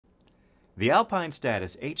The Alpine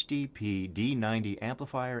Status HDP-D90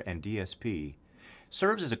 amplifier and DSP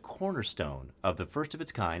serves as a cornerstone of the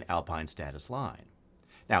first-of-its-kind Alpine Status line.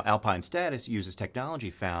 Now, Alpine Status uses technology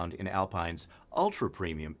found in Alpine's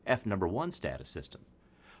ultra-premium F1 Status system.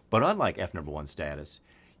 But unlike F1 Status,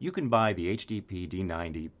 you can buy the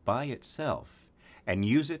HDP-D90 by itself and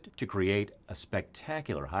use it to create a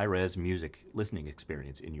spectacular high-res music listening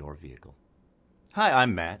experience in your vehicle. Hi,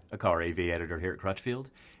 I'm Matt, a car AV editor here at Crutchfield,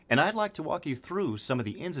 and I'd like to walk you through some of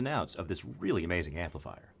the ins and outs of this really amazing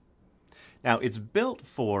amplifier. Now, it's built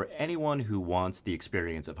for anyone who wants the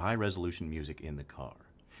experience of high-resolution music in the car.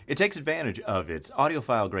 It takes advantage of its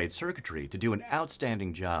audiophile-grade circuitry to do an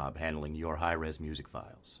outstanding job handling your high-res music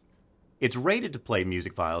files. It's rated to play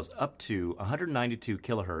music files up to 192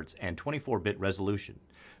 kilohertz and 24-bit resolution,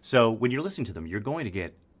 so when you're listening to them, you're going to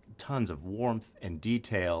get tons of warmth and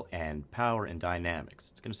detail and power and dynamics.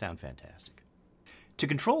 It's going to sound fantastic. To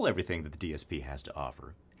control everything that the DSP has to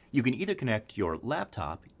offer, you can either connect your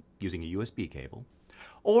laptop using a USB cable,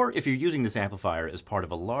 or if you're using this amplifier as part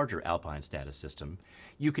of a larger Alpine Status system,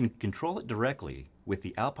 you can control it directly with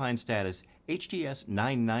the Alpine Status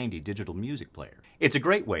HDS-990 digital music player. It's a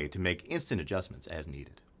great way to make instant adjustments as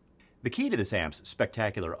needed. The key to this amp's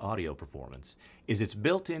spectacular audio performance is its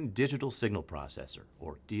built-in digital signal processor,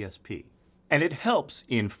 or DSP. And it helps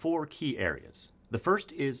in 4 key areas. The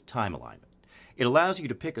first is time alignment. It allows you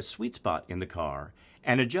to pick a sweet spot in the car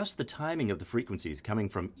and adjust the timing of the frequencies coming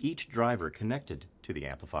from each driver connected to the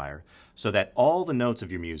amplifier so that all the notes of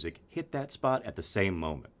your music hit that spot at the same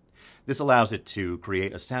moment. This allows it to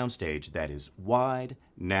create a soundstage that is wide,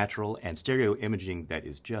 natural, and stereo imaging that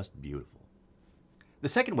is just beautiful. The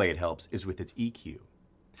second way it helps is with its EQ.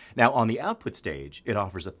 Now, on the output stage, it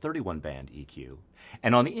offers a 31-band EQ,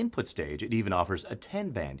 and on the input stage, it even offers a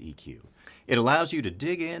 10-band EQ. It allows you to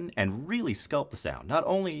dig in and really sculpt the sound, not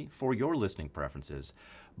only for your listening preferences,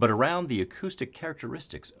 but around the acoustic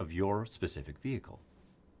characteristics of your specific vehicle.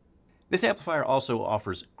 This amplifier also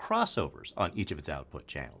offers crossovers on each of its output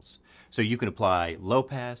channels, so you can apply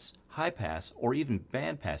low-pass, high-pass, or even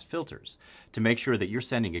band-pass filters to make sure that you're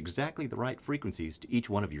sending exactly the right frequencies to each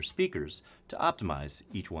one of your speakers to optimize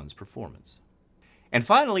each one's performance. And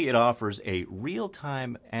finally, it offers a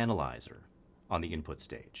real-time analyzer on the input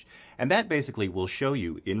stage, and that basically will show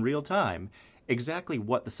you in real time exactly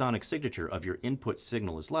what the sonic signature of your input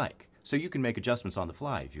signal is like, so you can make adjustments on the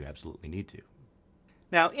fly if you absolutely need to.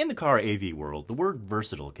 Now, in the car AV world, the word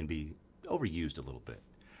versatile can be overused a little bit,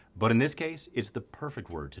 but in this case, it's the perfect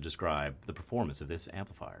word to describe the performance of this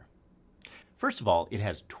amplifier. First of all, it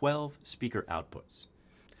has 12 speaker outputs,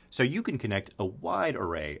 so you can connect a wide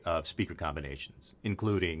array of speaker combinations,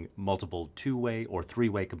 including multiple 2-way or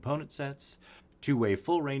 3-way component sets, 2-way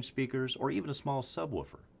full-range speakers, or even a small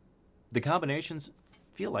subwoofer. The combinations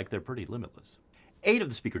feel like they're pretty limitless. 8 of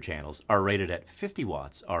the speaker channels are rated at 50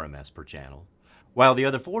 watts RMS per channel, while the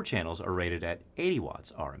other 4 channels are rated at 80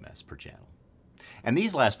 watts RMS per channel. And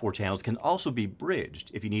these last 4 channels can also be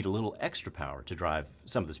bridged if you need a little extra power to drive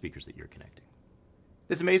some of the speakers that you're connecting.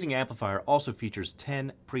 This amazing amplifier also features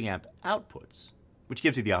 10 preamp outputs, which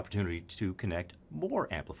gives you the opportunity to connect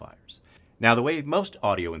more amplifiers. Now, the way most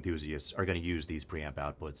audio enthusiasts are going to use these preamp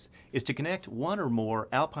outputs is to connect 1 or more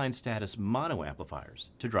Alpine Status mono amplifiers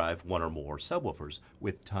to drive 1 or more subwoofers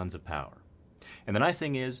with tons of power. And the nice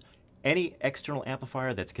thing is, any external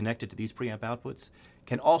amplifier that's connected to these preamp outputs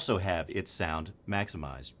can also have its sound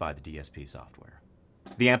maximized by the DSP software.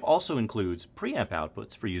 The amp also includes preamp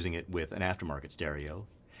outputs for using it with an aftermarket stereo,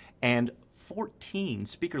 and 14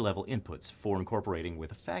 speaker-level inputs for incorporating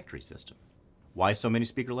with a factory system. Why so many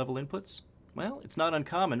speaker-level inputs? Well, it's not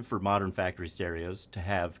uncommon for modern factory stereos to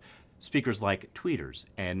have speakers like tweeters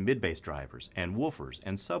and mid-bass drivers and woofers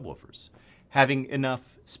and subwoofers. Having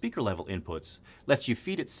enough speaker-level inputs lets you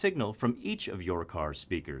feed it signal from each of your car's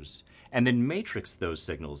speakers and then matrix those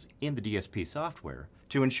signals in the DSP software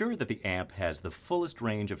to ensure that the amp has the fullest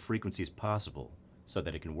range of frequencies possible so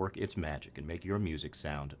that it can work its magic and make your music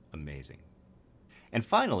sound amazing. And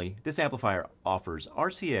finally, this amplifier offers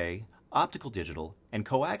RCA, optical digital, and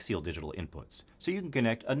coaxial digital inputs, so you can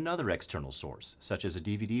connect another external source, such as a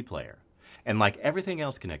DVD player. And like everything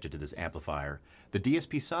else connected to this amplifier, the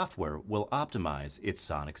DSP software will optimize its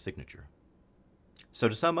sonic signature. So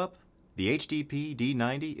to sum up, the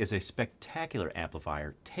HDP-D90 is a spectacular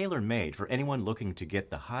amplifier tailor-made for anyone looking to get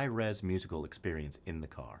the high-res musical experience in the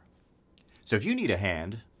car. So if you need a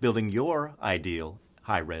hand building your ideal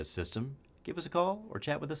high-res system, give us a call or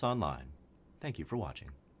chat with us online. Thank you for watching.